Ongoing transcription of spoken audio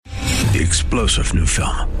The explosive new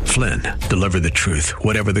film, Flynn, deliver the truth,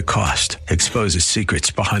 whatever the cost, exposes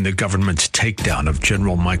secrets behind the government's takedown of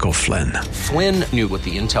General Michael Flynn. Flynn knew what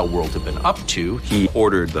the intel world had been up to. He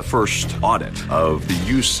ordered the first audit of the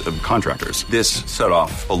use of contractors. This set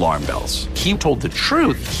off alarm bells. He told the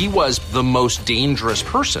truth. He was the most dangerous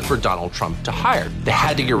person for Donald Trump to hire. They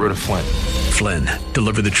had to get rid of Flynn. Flynn,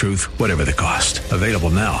 deliver the truth, whatever the cost. Available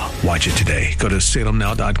now. Watch it today. Go to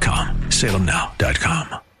salemnow.com.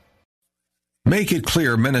 salemnow.com. Make It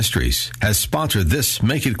Clear Ministries has sponsored this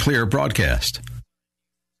Make It Clear broadcast.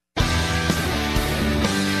 Are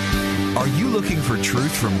you looking for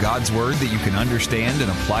truth from God's Word that you can understand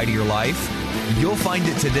and apply to your life? You'll find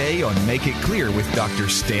it today on Make It Clear with Dr.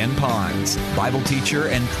 Stan Ponz, Bible teacher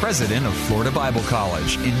and president of Florida Bible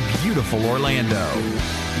College in beautiful Orlando.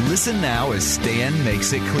 Listen now as Stan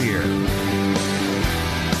makes it clear.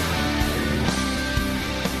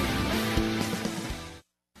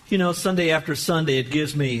 You know, Sunday after Sunday, it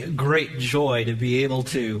gives me great joy to be able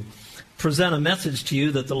to present a message to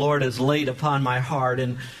you that the Lord has laid upon my heart.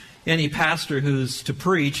 And any pastor who's to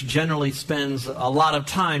preach generally spends a lot of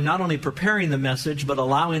time not only preparing the message, but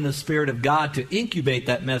allowing the Spirit of God to incubate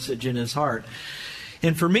that message in his heart.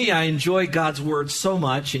 And for me, I enjoy God's Word so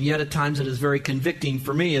much, and yet at times it is very convicting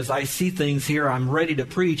for me as I see things here. I'm ready to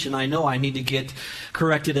preach, and I know I need to get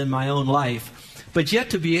corrected in my own life. But yet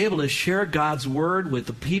to be able to share God's Word with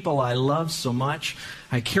the people I love so much,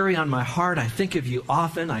 I carry on my heart. I think of you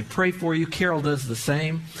often. I pray for you. Carol does the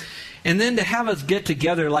same. And then to have us get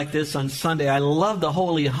together like this on Sunday, I love the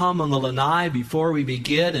holy hum on the lanai before we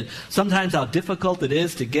begin, and sometimes how difficult it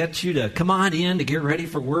is to get you to come on in to get ready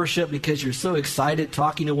for worship because you're so excited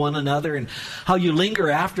talking to one another, and how you linger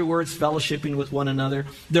afterwards fellowshipping with one another.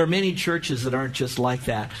 There are many churches that aren't just like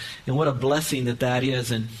that, and what a blessing that is.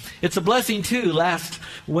 And it's a blessing too. Last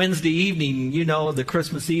Wednesday evening, you know, the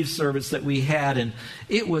Christmas Eve service that we had, and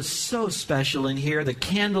it was so special in here. The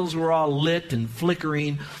candles were all lit and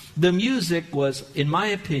flickering. The music was, in my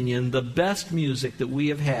opinion, the best music that we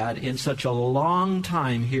have had in such a long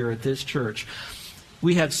time here at this church.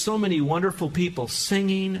 We had so many wonderful people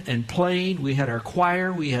singing and playing. We had our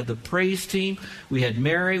choir. We had the praise team. We had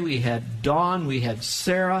Mary. We had Dawn. We had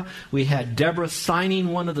Sarah. We had Deborah signing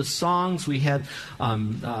one of the songs. We had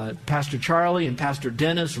Pastor Charlie and Pastor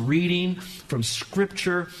Dennis reading from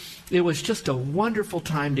Scripture. It was just a wonderful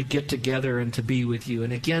time to get together and to be with you.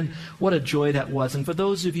 And again, what a joy that was. And for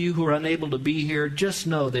those of you who are unable to be here, just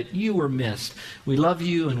know that you were missed. We love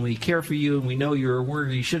you and we care for you and we know you're where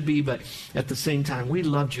you should be, but at the same time, we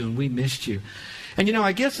loved you and we missed you. And you know,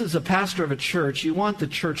 I guess as a pastor of a church, you want the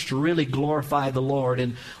church to really glorify the Lord.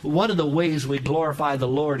 And one of the ways we glorify the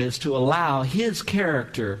Lord is to allow His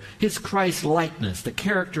character, His Christ-likeness, the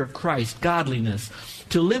character of Christ, godliness,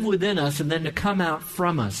 to live within us and then to come out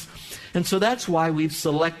from us. And so that's why we've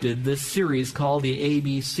selected this series called the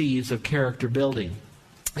ABCs of Character Building.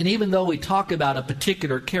 And even though we talk about a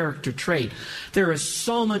particular character trait, there is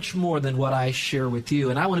so much more than what I share with you.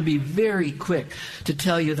 And I want to be very quick to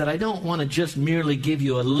tell you that I don't want to just merely give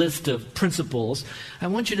you a list of principles. I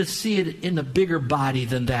want you to see it in a bigger body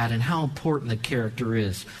than that and how important the character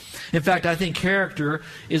is. In fact, I think character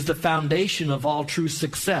is the foundation of all true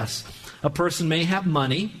success. A person may have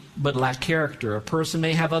money, but lack character. A person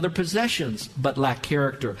may have other possessions, but lack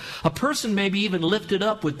character. A person may be even lifted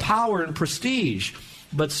up with power and prestige,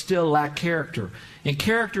 but still lack character. And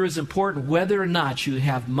character is important whether or not you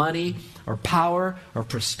have money or power or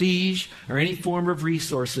prestige or any form of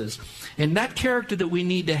resources. And that character that we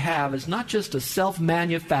need to have is not just a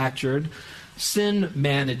self-manufactured,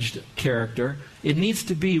 sin-managed character. It needs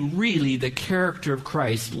to be really the character of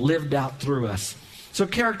Christ lived out through us. So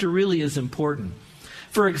character really is important.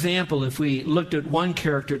 For example, if we looked at one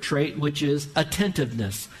character trait, which is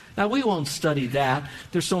attentiveness. Now, we won't study that.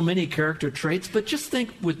 There's so many character traits, but just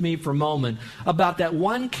think with me for a moment about that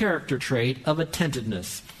one character trait of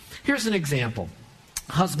attentiveness. Here's an example.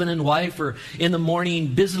 Husband and wife are in the morning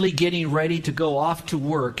busily getting ready to go off to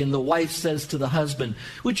work, and the wife says to the husband,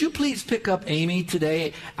 "Would you please pick up Amy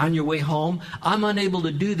today on your way home? I'm unable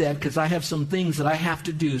to do that because I have some things that I have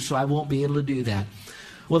to do, so I won't be able to do that."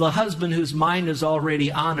 Well, the husband, whose mind is already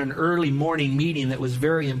on an early morning meeting that was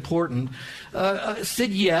very important,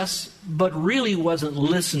 said yes, but really wasn't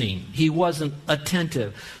listening. He wasn't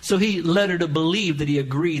attentive. So he led her to believe that he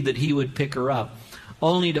agreed that he would pick her up,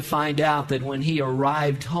 only to find out that when he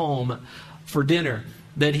arrived home for dinner,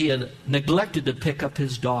 that he had neglected to pick up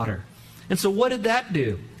his daughter. And so what did that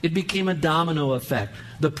do? It became a domino effect.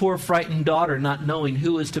 The poor frightened daughter not knowing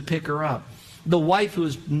who was to pick her up. The wife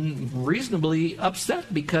was reasonably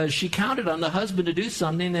upset because she counted on the husband to do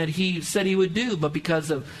something that he said he would do, but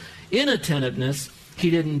because of inattentiveness, he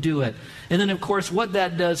didn't do it. And then, of course, what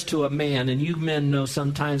that does to a man, and you men know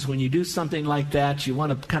sometimes when you do something like that, you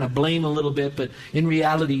want to kind of blame a little bit, but in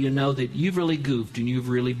reality, you know that you've really goofed and you've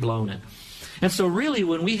really blown it. And so really,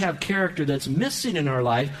 when we have character that's missing in our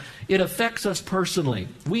life, it affects us personally.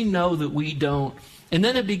 We know that we don't. And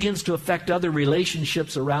then it begins to affect other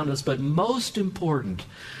relationships around us. But most important,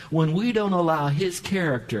 when we don't allow his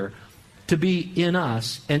character to be in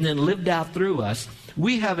us and then lived out through us,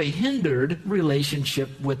 we have a hindered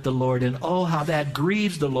relationship with the Lord. And oh, how that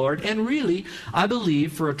grieves the Lord. And really, I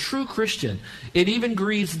believe for a true Christian, it even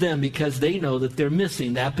grieves them because they know that they're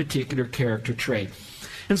missing that particular character trait.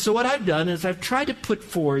 And so what I've done is I've tried to put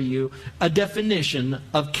for you a definition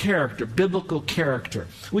of character, biblical character.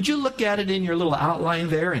 Would you look at it in your little outline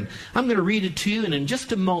there? And I'm going to read it to you, and in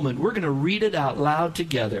just a moment, we're going to read it out loud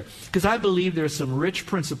together, because I believe there's some rich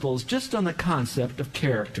principles just on the concept of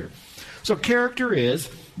character. So character is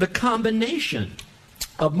the combination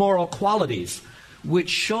of moral qualities which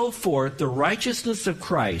show forth the righteousness of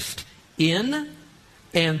Christ in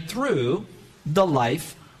and through the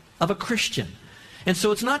life of a Christian. And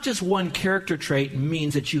so it's not just one character trait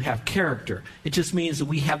means that you have character. It just means that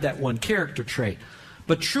we have that one character trait.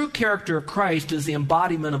 But true character of Christ is the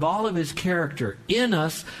embodiment of all of his character in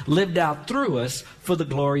us, lived out through us for the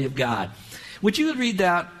glory of God. Would you read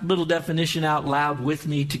that little definition out loud with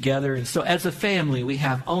me together? And so as a family, we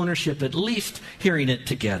have ownership, at least hearing it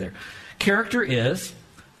together. Character is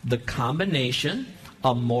the combination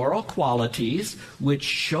of moral qualities which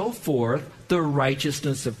show forth the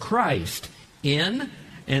righteousness of Christ in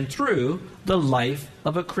and through the life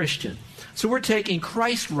of a Christian. So we're taking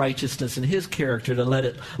Christ's righteousness and his character to let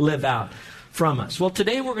it live out from us. Well,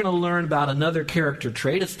 today we're going to learn about another character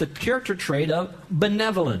trait. It's the character trait of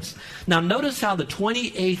benevolence. Now, notice how the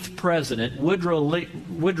 28th president,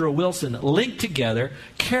 Woodrow Wilson, linked together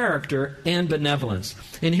character and benevolence.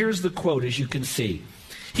 And here's the quote, as you can see.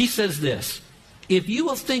 He says this: "If you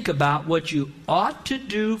will think about what you ought to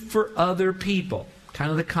do for other people,"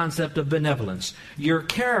 kind of the concept of benevolence, "your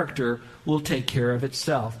character will take care of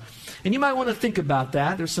itself." And you might want to think about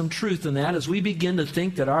that. There's some truth in that as we begin to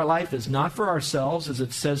think that our life is not for ourselves, as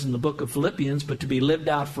it says in the book of Philippians, but to be lived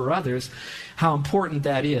out for others, how important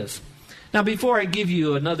that is. Now, before I give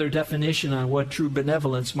you another definition on what true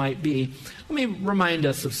benevolence might be, let me remind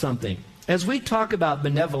us of something. As we talk about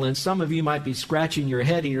benevolence, some of you might be scratching your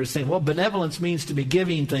head and you're saying, well, benevolence means to be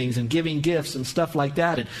giving things and giving gifts and stuff like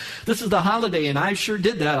that. And this is the holiday, and I sure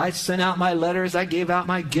did that. I sent out my letters. I gave out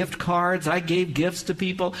my gift cards. I gave gifts to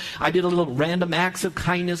people. I did a little random acts of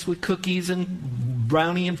kindness with cookies and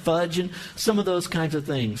brownie and fudge and some of those kinds of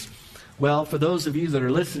things. Well, for those of you that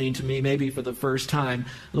are listening to me maybe for the first time,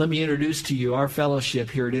 let me introduce to you our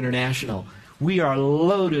fellowship here at International. We are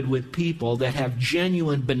loaded with people that have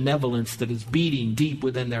genuine benevolence that is beating deep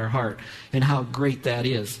within their heart, and how great that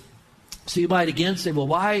is. So you might again say, well,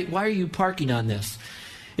 why are you parking on this?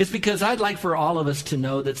 It's because I'd like for all of us to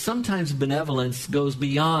know that sometimes benevolence goes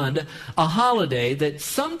beyond a holiday that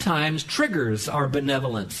sometimes triggers our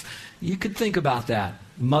benevolence. You could think about that.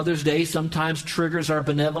 Mother's Day sometimes triggers our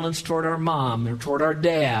benevolence toward our mom or toward our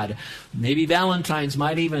dad. Maybe Valentine's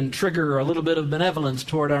might even trigger a little bit of benevolence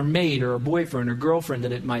toward our mate or a boyfriend or girlfriend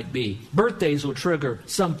that it might be. Birthdays will trigger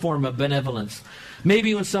some form of benevolence.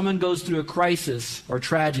 Maybe when someone goes through a crisis or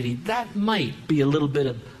tragedy, that might be a little bit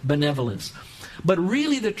of benevolence. But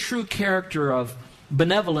really the true character of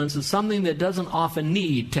benevolence is something that doesn't often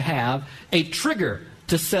need to have a trigger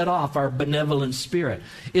to set off our benevolent spirit.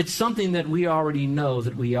 It's something that we already know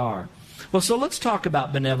that we are. Well, so let's talk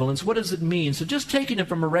about benevolence. What does it mean? So just taking it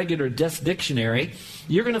from a regular dictionary,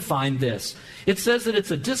 you're going to find this. It says that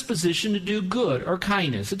it's a disposition to do good or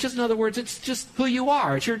kindness. It's just, in other words, it's just who you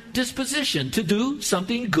are. It's your disposition to do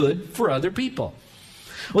something good for other people.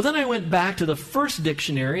 Well, then I went back to the first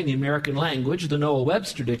dictionary in the American language, the Noah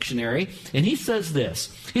Webster Dictionary, and he says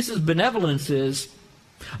this. He says benevolence is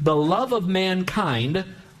the love of mankind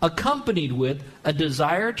accompanied with a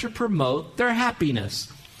desire to promote their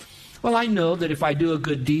happiness. Well, I know that if I do a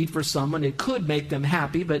good deed for someone, it could make them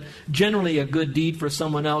happy, but generally a good deed for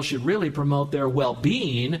someone else should really promote their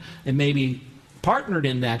well-being, and maybe partnered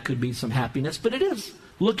in that could be some happiness, but it is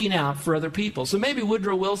looking out for other people. So maybe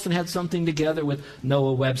Woodrow Wilson had something together with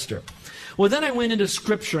Noah Webster. Well, then I went into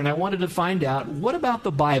Scripture and I wanted to find out, what about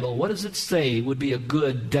the Bible? What does it say would be a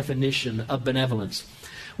good definition of benevolence?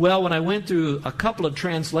 Well, when I went through a couple of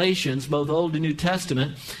translations, both Old and New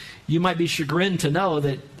Testament, you might be chagrined to know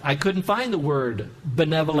that I couldn't find the word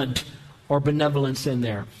benevolent or benevolence in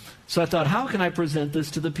there. So I thought, how can I present this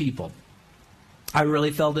to the people? I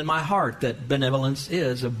really felt in my heart that benevolence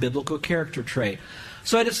is a biblical character trait.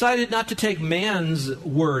 So I decided not to take man's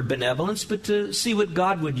word benevolence, but to see what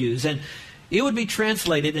God would use. And it would be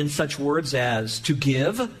translated in such words as to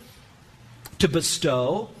give, to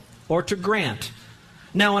bestow, or to grant.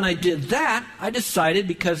 Now, when I did that, I decided,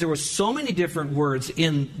 because there were so many different words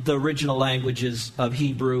in the original languages of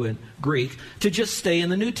Hebrew and Greek, to just stay in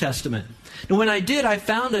the New Testament. And when I did, I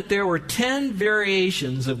found that there were 10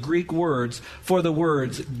 variations of Greek words for the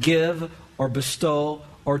words give or bestow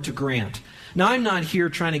or to grant. Now, I'm not here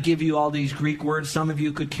trying to give you all these Greek words. Some of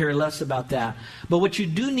you could care less about that. But what you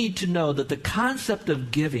do need to know that the concept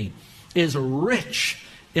of giving is rich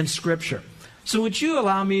in Scripture. So would you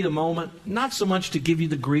allow me a moment, not so much to give you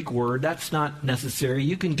the Greek word, that's not necessary.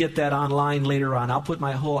 You can get that online later on. I'll put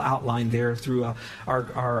my whole outline there through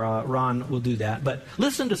our Ron will do that. But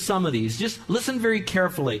listen to some of these. Just listen very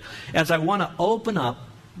carefully as I want to open up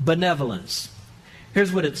benevolence.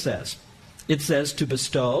 Here's what it says. It says to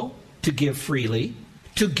bestow, to give freely,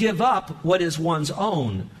 to give up what is one's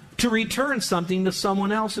own, to return something to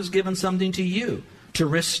someone else who's given something to you, to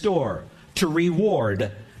restore, to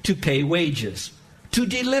reward, to pay wages, to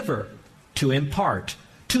deliver, to impart,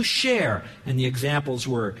 to share. And the examples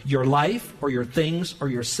were your life or your things or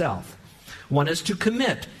yourself. One is to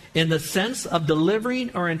commit in the sense of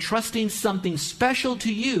delivering or entrusting something special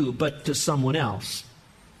to you but to someone else.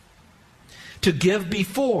 To give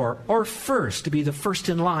before or first, to be the first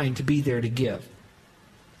in line to be there to give.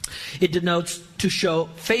 It denotes to show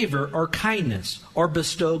favor or kindness or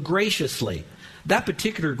bestow graciously. That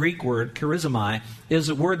particular Greek word, charizomai, is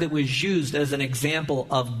a word that was used as an example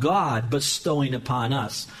of God bestowing upon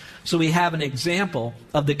us. So we have an example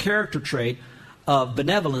of the character trait of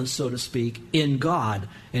benevolence, so to speak, in God.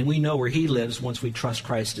 And we know where He lives once we trust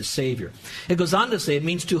Christ as Savior. It goes on to say it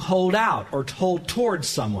means to hold out or to hold towards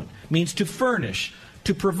someone. It means to furnish,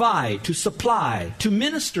 to provide, to supply, to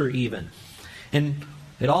minister even. And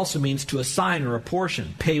it also means to assign or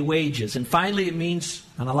apportion, pay wages. And finally it means,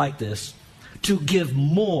 and I like this, to give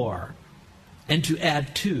more and to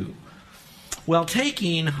add to. Well,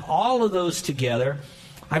 taking all of those together,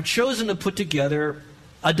 I've chosen to put together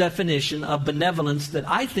a definition of benevolence that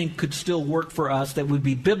I think could still work for us, that would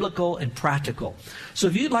be biblical and practical. So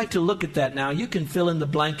if you'd like to look at that now, you can fill in the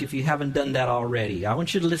blank if you haven't done that already. I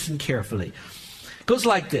want you to listen carefully. It goes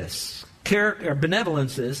like this.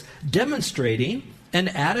 Benevolence is demonstrating an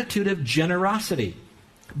attitude of generosity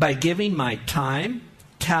by giving my time,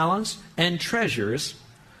 talents, and treasures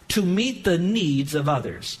to meet the needs of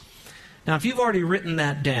others. Now, if you've already written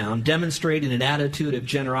that down, demonstrating an attitude of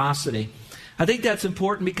generosity, I think that's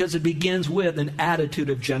important because it begins with an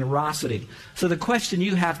attitude of generosity. So the question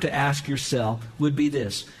you have to ask yourself would be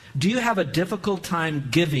this. Do you have a difficult time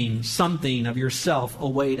giving something of yourself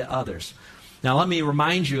away to others? Now, let me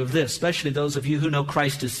remind you of this, especially those of you who know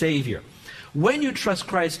Christ as Savior. When you trust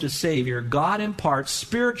Christ as Savior, God imparts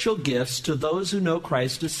spiritual gifts to those who know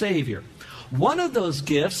Christ as Savior. One of those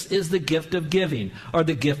gifts is the gift of giving, or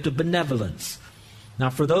the gift of benevolence. Now,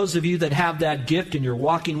 for those of you that have that gift and you're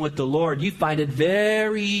walking with the Lord, you find it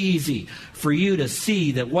very easy for you to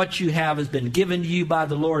see that what you have has been given to you by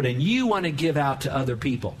the Lord, and you want to give out to other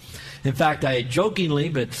people. In fact, I jokingly,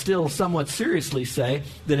 but still somewhat seriously say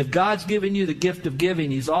that if God's given you the gift of giving,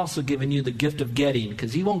 He's also given you the gift of getting,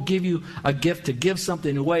 because He won't give you a gift to give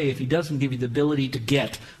something away if He doesn't give you the ability to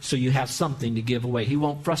get, so you have something to give away. He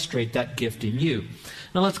won't frustrate that gift in you.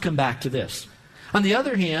 Now let's come back to this. On the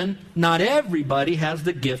other hand, not everybody has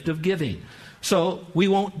the gift of giving. So we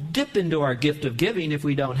won't dip into our gift of giving if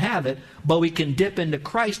we don't have it, but we can dip into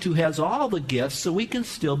Christ who has all the gifts, so we can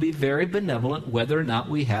still be very benevolent whether or not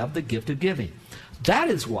we have the gift of giving. That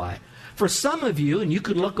is why, for some of you, and you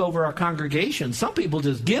could look over our congregation, some people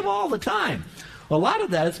just give all the time. Well, a lot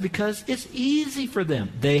of that is because it's easy for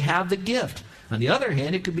them. They have the gift. On the other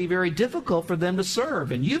hand, it could be very difficult for them to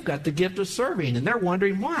serve, and you've got the gift of serving, and they're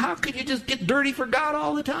wondering, well, how could you just get dirty for God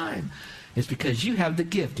all the time? It's because you have the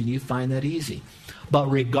gift and you find that easy. But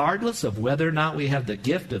regardless of whether or not we have the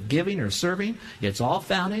gift of giving or serving, it's all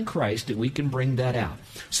found in Christ and we can bring that out.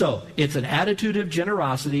 So it's an attitude of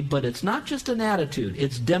generosity, but it's not just an attitude,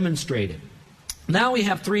 it's demonstrated. Now we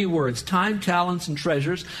have 3 words, time, talents, and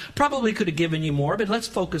treasures. Probably could have given you more, but let's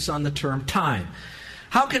focus on the term time.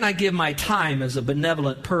 How can I give my time as a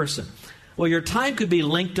benevolent person? Well, your time could be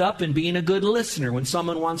linked up in being a good listener when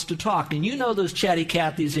someone wants to talk. And you know those chatty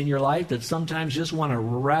Cathys in your life that sometimes just want to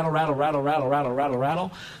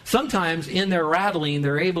rattle. Sometimes in their rattling,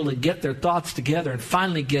 they're able to get their thoughts together and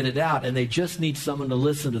finally get it out, and they just need someone to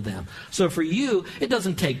listen to them. So for you, it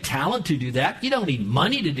doesn't take talent to do that. You don't need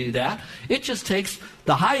money to do that. It just takes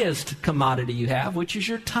the highest commodity you have, which is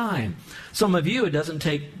your time. Some of you, it doesn't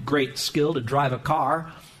take great skill to drive a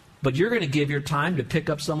car, but you're going to give your time to pick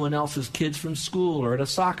up someone else's kids from school or at a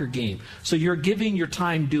soccer game. So you're giving your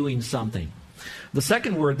time doing something. The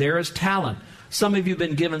second word there is talent. Some of you have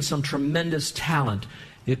been given some tremendous talent.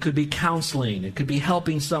 It could be counseling. It could be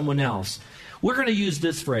helping someone else. We're going to use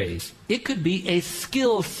this phrase. It could be a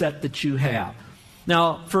skill set that you have.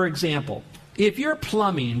 Now, for example, if your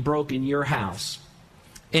plumbing broke in your house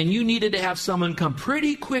and you needed to have someone come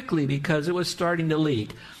pretty quickly because it was starting to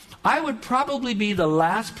leak, I would probably be the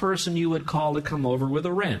last person you would call to come over with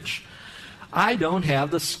a wrench. I don't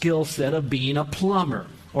have the skill set of being a plumber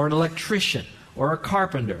or an electrician or a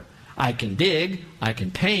carpenter. I can dig, I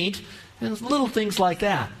can paint, and little things like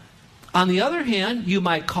that. On the other hand, you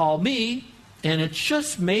might call me, and it's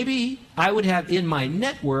just maybe I would have in my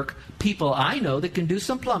network people I know that can do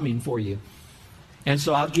some plumbing for you. And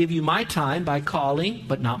so I'll give you my time by calling,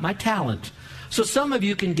 but not my talent. So some of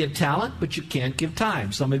you can give talent, but you can't give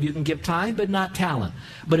time. Some of you can give time, but not talent.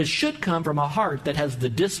 But it should come from a heart that has the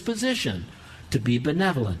disposition to be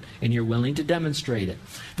benevolent, and you're willing to demonstrate it.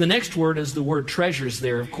 The next word is the word treasures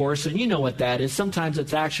there, of course, and you know what that is. Sometimes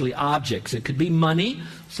it's actually objects. It could be money.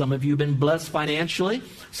 Some of you have been blessed financially.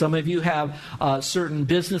 Some of you have certain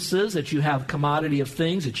businesses that you have commodity of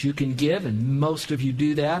things that you can give, and most of you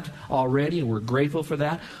do that already, and we're grateful for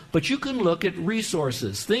that. But you can look at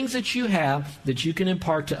resources, things that you have that you can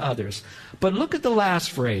impart to others. But look at the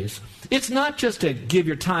last phrase. It's not just to give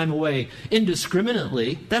your time away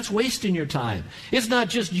indiscriminately. That's wasting your time. It's not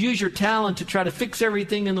just use your talent to try to fix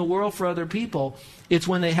everything in the world for other people. It's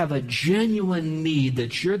when they have a genuine need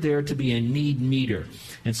that you're there to be a need meter.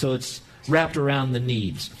 And so it's wrapped around the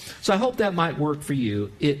needs. So I hope that might work for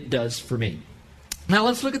you. It does for me. Now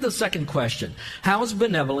let's look at the second question. How is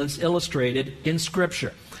benevolence illustrated in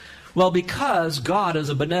Scripture? Well, because God is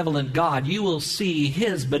a benevolent God, you will see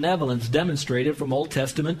His benevolence demonstrated from Old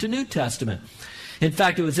Testament to New Testament. In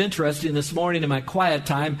fact, it was interesting this morning in my quiet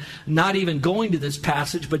time, not even going to this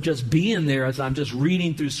passage, but just being there as I'm just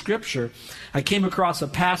reading through Scripture. I came across a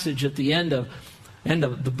passage at the end of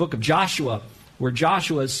the book of Joshua, where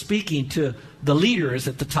Joshua is speaking to the leaders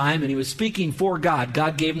at the time, and he was speaking for God.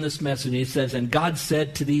 God gave him this message, and he says, and God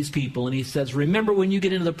said to these people, and he says, remember when you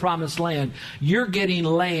get into the promised land, you're getting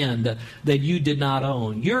land that you did not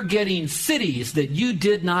own. You're getting cities that you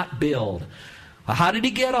did not build. How did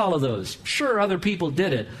he get all of those? Sure, other people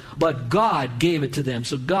did it, but God gave it to them.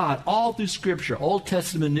 So God, all through Scripture, Old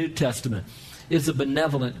Testament, New Testament, is a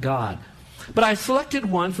benevolent God. But I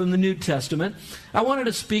selected one from the New Testament. I wanted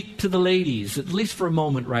to speak to the ladies, at least for a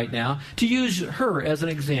moment right now, to use her as an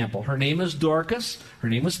example. Her name is Dorcas. Her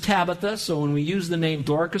name was Tabitha. So when we use the name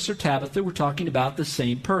Dorcas or Tabitha, we're talking about the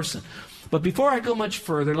same person. But before I go much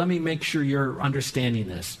further, let me make sure you're understanding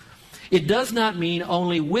this. It does not mean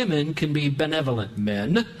only women can be benevolent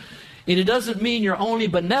men. And it doesn't mean you're only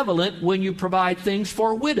benevolent when you provide things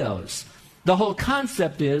for widows. The whole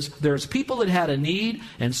concept is there's people that had a need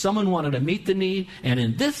and someone wanted to meet the need, and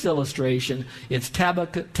in this illustration, it's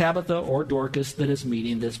Tabitha or Dorcas that is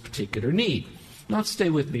meeting this particular need. Now stay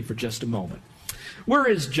with me for just a moment. Where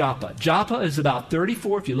is Joppa? Joppa is about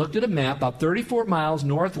 34, if you looked at a map, about 34 miles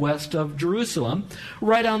northwest of Jerusalem,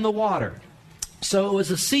 right on the water. So it was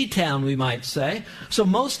a sea town, we might say. So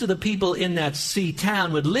most of the people in that sea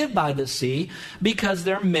town would live by the sea because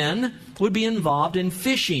their men would be involved in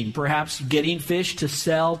fishing, perhaps getting fish to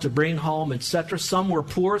sell, to bring home, etc. Some were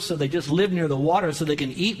poor, so they just lived near the water so they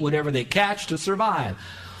can eat whatever they catch to survive.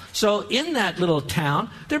 So in that little town,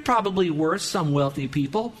 there probably were some wealthy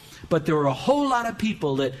people, but there were a whole lot of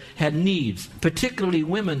people that had needs, particularly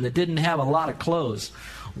women that didn't have a lot of clothes.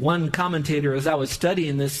 One commentator, as I was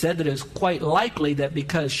studying this, said that it was quite likely that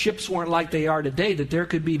because ships weren't like they are today, that there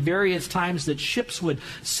could be various times that ships would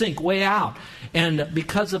sink way out. And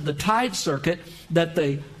because of the tide circuit, that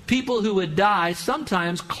the people who would die,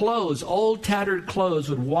 sometimes clothes, old tattered clothes,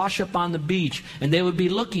 would wash up on the beach, and they would be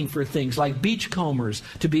looking for things like beachcombers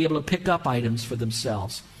to be able to pick up items for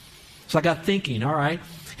themselves. So I got thinking, all right,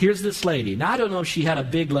 Here's this lady. Now, I don't know if she had a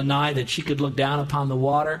big lanai that she could look down upon the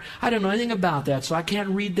water. I don't know anything about that, so I can't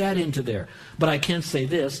read that into there. But I can say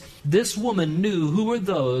this. This woman knew who were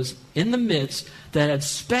those in the midst that had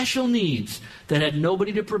special needs, that had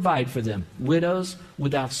nobody to provide for them. Widows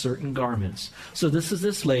without certain garments. So this is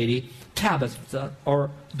this lady, Tabitha, or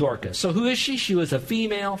Dorcas. So who is she? She was a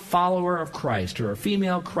female follower of Christ, or a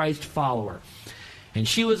female Christ follower. And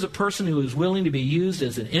she was a person who was willing to be used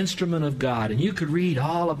as an instrument of God. And you could read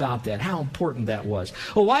all about that, how important that was.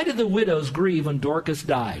 Well, why did the widows grieve when Dorcas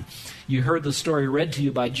died? You heard the story read to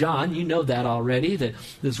you by John. You know that already, that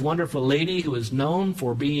this wonderful lady who was known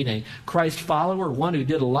for being a Christ follower, one who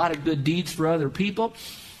did a lot of good deeds for other people,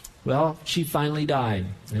 well, she finally died.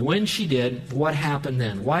 And when she did, what happened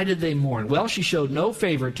then? Why did they mourn? Well, she showed no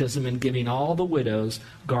favoritism in giving all the widows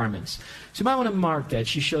garments. So you might want to mark that.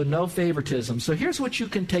 She showed no favoritism. So here's what you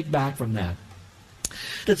can take back from that.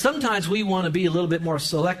 That sometimes we want to be a little bit more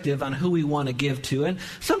selective on who we want to give to. And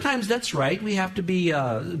sometimes that's right. We have to be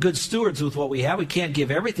good stewards with what we have. We can't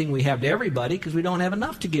give everything we have to everybody because we don't have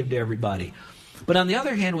enough to give to everybody. But on the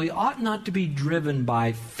other hand, we ought not to be driven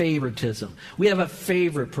by favoritism. We have a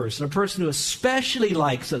favorite person, a person who especially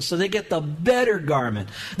likes us, so they get the better garment.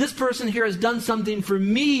 This person here has done something for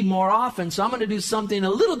me more often, so I'm going to do something a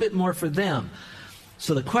little bit more for them.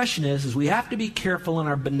 So the question is we have to be careful in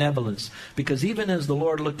our benevolence, because even as the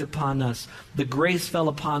Lord looked upon us, the grace fell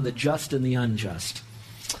upon the just and the unjust.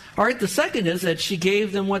 All right, the second is that she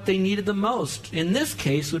gave them what they needed the most. In this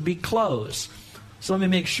case would be clothes. So let me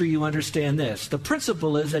make sure you understand this. The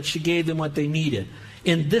principle is that she gave them what they needed.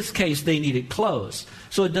 In this case, they needed clothes.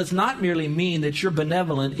 So it does not merely mean that you're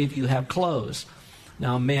benevolent if you have clothes.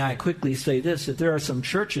 Now, may I quickly say this, that there are some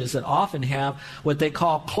churches that often have what they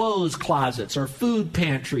call clothes closets or food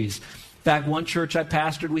pantries. In fact, one church I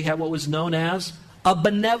pastored, we had what was known as a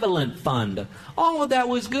benevolent fund. All of that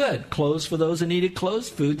was good. Clothes for those who needed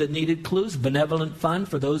clothes, food that needed clothes, benevolent fund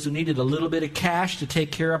for those who needed a little bit of cash to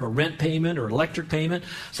take care of a rent payment or electric payment,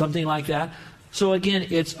 something like that. So again,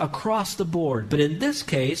 it's across the board. But in this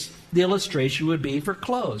case, the illustration would be for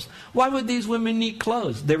clothes. Why would these women need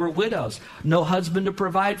clothes? They were widows. No husband to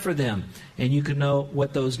provide for them. And you can know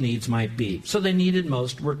what those needs might be. So they needed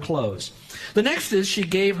most were clothes. The next is she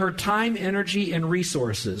gave her time, energy, and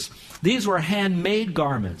resources. These were handmade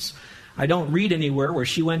garments. I don't read anywhere where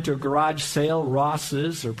she went to a garage sale,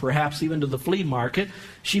 Ross's, or perhaps even to the flea market.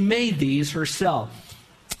 She made these herself.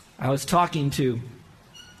 I was talking to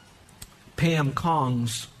Pam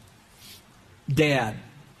Kong's dad.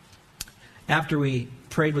 After we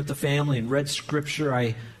prayed with the family and read Scripture,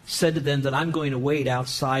 I said to them that I'm going to wait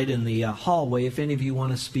outside in the hallway if any of you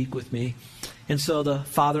want to speak with me. And so the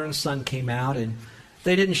father and son came out, and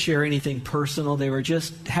they didn't share anything personal. They were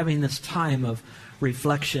just having this time of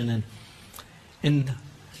reflection. And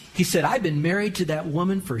he said, I've been married to that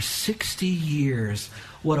woman for 60 years.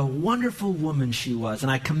 What a wonderful woman she was.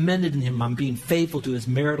 And I commended him on being faithful to his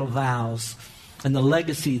marital vows and the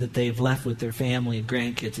legacy that they've left with their family and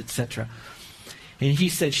grandkids, etc. And he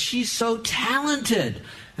said, she's so talented.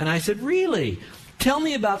 And I said, really? Tell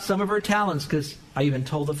me about some of her talents, because I even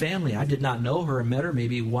told the family I did not know her. I met her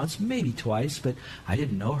maybe once, maybe twice, but I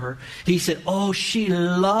didn't know her. He said, oh, she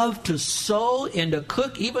loved to sew and to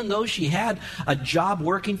cook, even though she had a job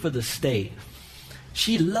working for the state.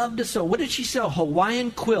 She loved to sew. What did she sew?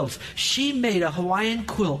 Hawaiian quilts. She made a Hawaiian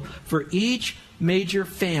quilt for each major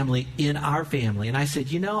family in our family. And I said,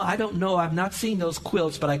 I don't know. I've not seen those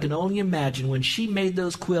quilts, but I can only imagine when she made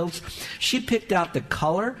those quilts, she picked out the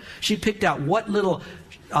color. She picked out what little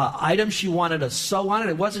items she wanted to sew on it.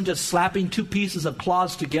 It wasn't just slapping two pieces of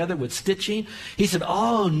cloths together with stitching. He said,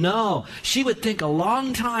 oh, no. She would think a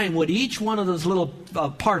long time what each one of those little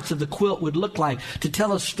parts of the quilt would look like to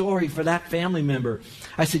tell a story for that family member.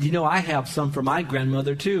 I said, I have some for my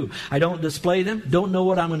grandmother, too. I don't display them, don't know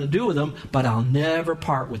what I'm going to do with them, but I'll never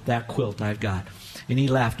part with that quilt I've got. And he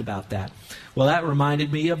laughed about that. Well, that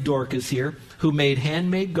reminded me of Dorcas here, who made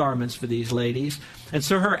handmade garments for these ladies. And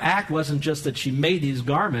so her act wasn't just that she made these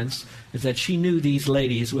garments, it's that she knew these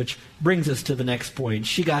ladies, which brings us to the next point.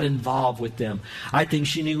 She got involved with them. I think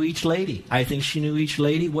she knew each lady. I think she knew each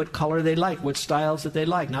lady what color they liked, what styles that they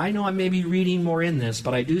liked. Now, I know I may be reading more in this,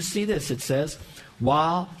 but I do see this. It says,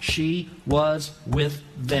 while she was with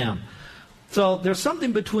them. So there's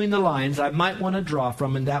something between the lines I might want to draw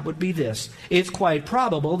from, and that would be this. It's quite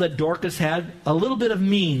probable that Dorcas had a little bit of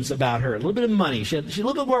means about her, a little bit of money. She had a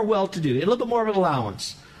little bit more well-to-do, a little bit more of an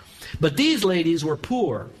allowance. But these ladies were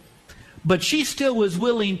poor. But she still was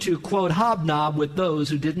willing to, quote, hobnob with those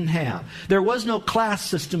who didn't have. There was no class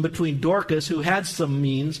system between Dorcas, who had some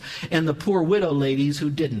means, and the poor widow ladies who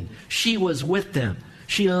didn't. She was with them.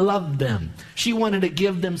 She loved them. She wanted to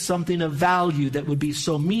give them something of value that would be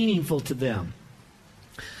so meaningful to them.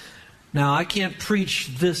 Now, I can't preach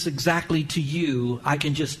this exactly to you. I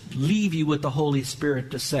can just leave you with the Holy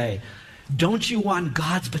Spirit to say, don't you want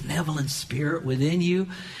God's benevolent spirit within you?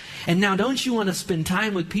 And now, don't you want to spend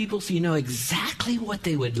time with people so you know exactly what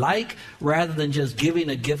they would like rather than just giving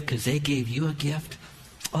a gift because they gave you a gift?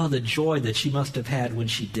 Oh, the joy that she must have had when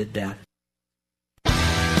she did that.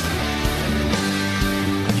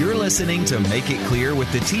 You're listening to Make It Clear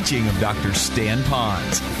with the teaching of Dr. Stan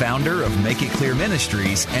Ponz, founder of Make It Clear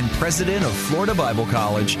Ministries and president of Florida Bible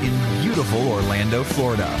College in beautiful Orlando,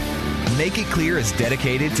 Florida. Make It Clear is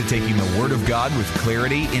dedicated to taking the Word of God with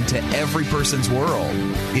clarity into every person's world.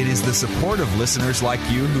 It is the support of listeners like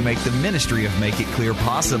you who make the ministry of Make It Clear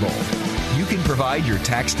possible. You can provide your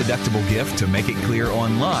tax-deductible gift to Make It Clear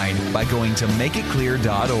online by going to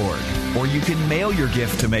makeitclear.org. Or you can mail your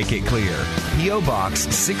gift to Make It Clear, P.O. Box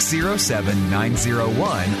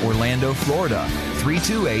 607901, Orlando, Florida,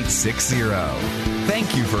 32860.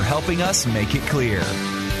 Thank you for helping us make it clear.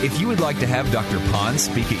 If you would like to have Dr. Ponz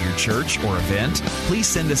speak at your church or event, please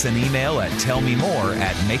send us an email at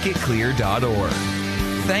tellmemore@makeitclear.org.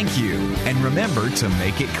 Thank you, and remember to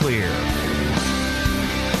make it clear.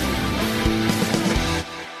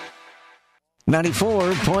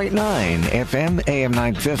 94.9 FM, AM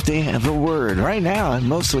 950, The Word. Right now,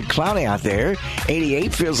 mostly cloudy out there.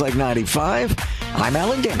 88 feels like 95. I'm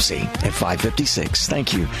Alan Dempsey at 5:56.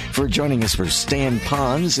 Thank you for joining us for Stan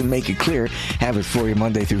Ponz and Make It Clear. Have it for you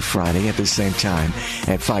Monday through Friday at the same time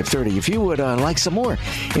at 5:30. If you would like some more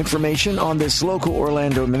information on this local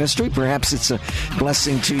Orlando ministry, perhaps it's a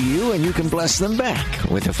blessing to you and you can bless them back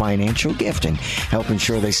with a financial gift and help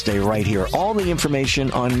ensure they stay right here. All the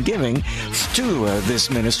information on giving to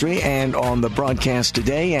this ministry and on the broadcast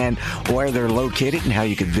today and where they're located and how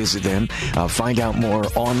you can visit them. Find out more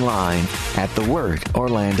online at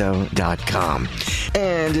thewordorlando.com.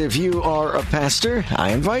 And if you are a pastor,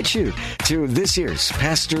 I invite you to this year's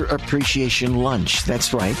Pastor Appreciation Lunch.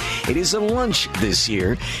 That's right. It is a lunch this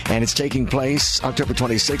year, and it's taking place October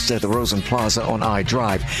 26th at the Rosen Plaza on I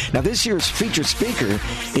Drive. Now, this year's featured speaker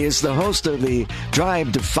is the host of the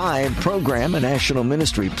Drive to 5 program, a national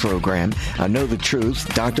ministry program. Know the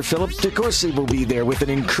Truth. Dr. Philip DeCourcy will be there with an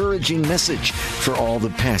encouraging message for all the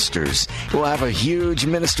pastors. We'll have a huge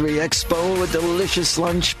ministry expo, a delicious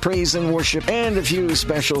lunch, praise and worship, and a few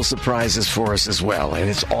special surprises for us as well. And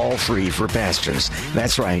it's all free for pastors.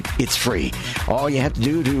 That's right, it's free. All you have to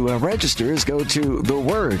do to register is go to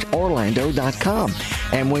thewordorlando.com.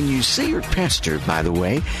 And when you see your pastor, by the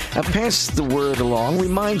way, pass the word along.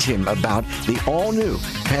 Remind him about the all-new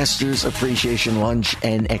Pastors Appreciation Lunch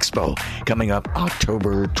and Expo coming up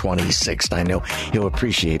October 26th. I know he'll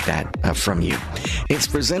appreciate that from you. It's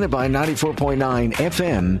presented by 94.9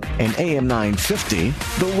 FM and AM 950,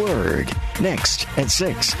 The Word. Next at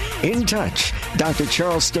 6, In Touch, Dr.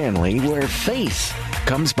 Charles Stanley, where faith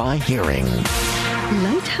comes by hearing.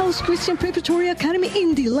 Lighthouse Christian Preparatory Academy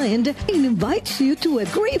in DeLand invites you to a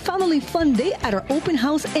great family fun day at our open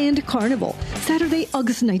house and carnival. Saturday,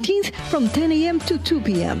 August 19th from 10 a.m. to 2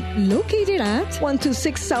 p.m. Located at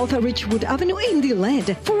 126 South Richwood Avenue in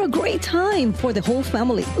DeLand for a great time for the whole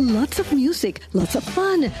family. Lots of music, lots of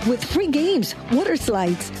fun with free games, water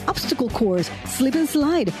slides, obstacle course, slip and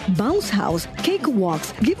slide, bounce house, cake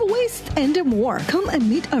walks, giveaways, and more. Come and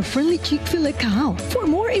meet our friendly Chick-fil-A cow. For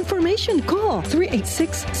more information, call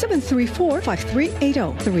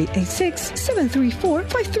 386-734-5380,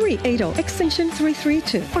 386-734-5380, extension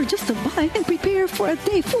 332, or just stop by and prepare for a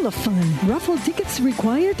day full of fun. Raffle tickets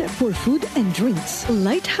required for food and drinks.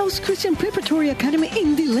 Lighthouse Christian Preparatory Academy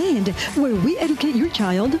in DeLand, where we educate your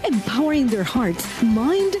child, empowering their hearts,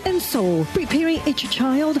 mind, and soul, preparing each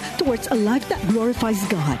child towards a life that glorifies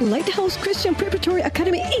God. Lighthouse Christian Preparatory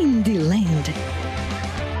Academy in DeLand.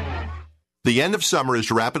 The end of summer is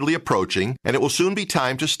rapidly approaching, and it will soon be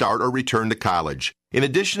time to start or return to college. In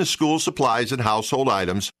addition to school supplies and household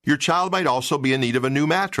items, your child might also be in need of a new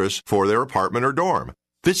mattress for their apartment or dorm.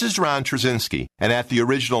 This is Ron Trzynski, and at the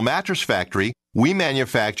Original Mattress Factory, we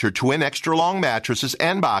manufacture twin extra-long mattresses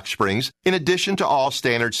and box springs in addition to all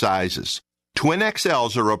standard sizes. Twin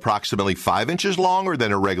XLs are approximately 5 inches longer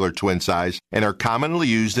than a regular twin size and are commonly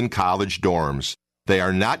used in college dorms. They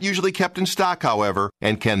are not usually kept in stock, however,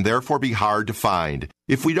 and can therefore be hard to find.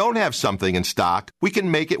 If we don't have something in stock, we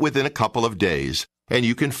can make it within a couple of days. And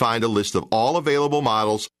you can find a list of all available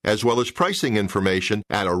models as well as pricing information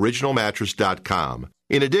at originalmattress.com.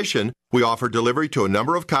 In addition, we offer delivery to a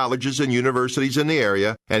number of colleges and universities in the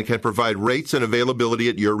area and can provide rates and availability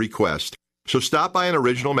at your request. So stop by an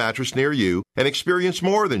Original mattress near you and experience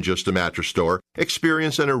more than just a mattress store.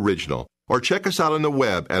 Experience an original. Or check us out on the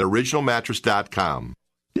web at originalmattress.com.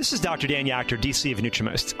 This is Dr. Dan Yachter, DC of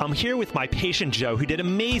Nutrimost. I'm here with my patient Joe, who did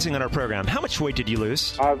amazing on our program. How much weight did you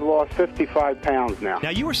lose? I've lost 55 pounds now.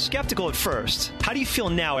 Now, you were skeptical at first. How do you feel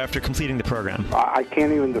now after completing the program? I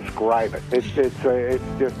can't even describe it. It's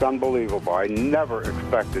just unbelievable. I never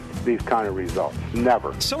expected these kind of results.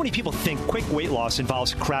 Never. So many people think quick weight loss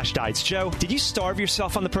involves crash diets. Joe, did you starve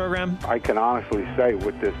yourself on the program? I can honestly say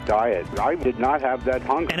with this diet, I did not have that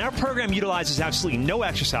hunger. And our program utilizes absolutely no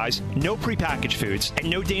exercise, no prepackaged foods, and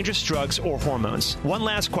no dangerous drugs or hormones. One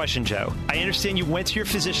last question, Joe. I understand you went to your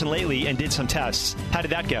physician lately and did some tests. How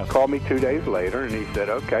did that go? Called me 2 days later and he said,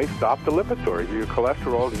 okay, stop the Lipitor. Your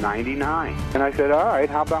cholesterol is 99. And I said, all right,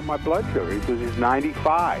 how about my blood sugar? He says, it's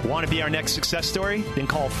 95. Want to be our next success story? Then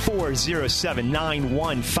call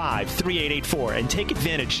 407-915-3884 and take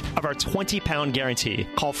advantage of our 20-pound guarantee.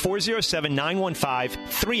 Call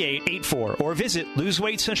 407-915-3884 or visit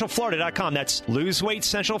loseweightcentralflorida.com. That's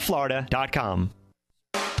loseweightcentralflorida.com.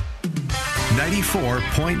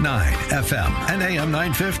 94.9 FM and AM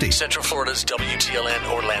 950. Central Florida's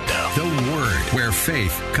WTLN Orlando. The Word, where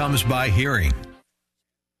faith comes by hearing.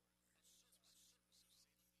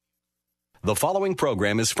 The following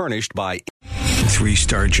program is furnished by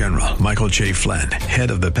 3-star General Michael J. Flynn,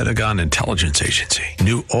 head of the Pentagon Intelligence Agency,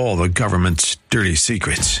 knew all the government's dirty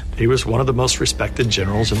secrets. He was one of the most respected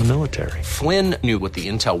generals in the military. Flynn knew what the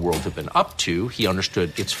intel world had been up to. He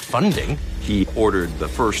understood its funding. He ordered the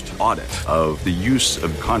first audit of the use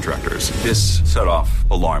of contractors. This set off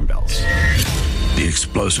alarm bells. The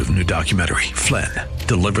explosive new documentary, Flynn,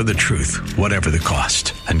 Deliver the Truth, Whatever the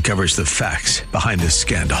Cost, uncovers the facts behind this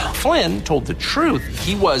scandal. Flynn told the truth.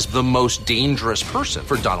 He was the most dangerous person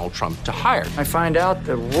for Donald Trump to hire. I find out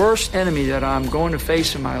the worst enemy that I'm going to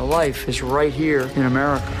face in my life is right here in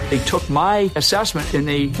America. They took my assessment and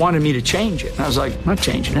they wanted me to change it. And I was like, I'm not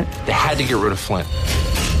changing it. They had to get rid of Flynn.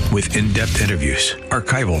 With in-depth interviews,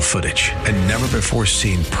 archival footage, and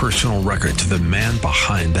never-before-seen personal records of the man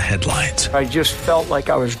behind the headlines. I just felt like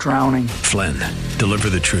I was drowning. Flynn, Deliver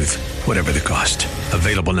the Truth, Whatever the Cost.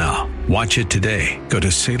 Available now. Watch it today. Go to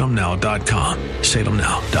salemnow.com.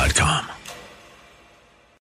 salemnow.com.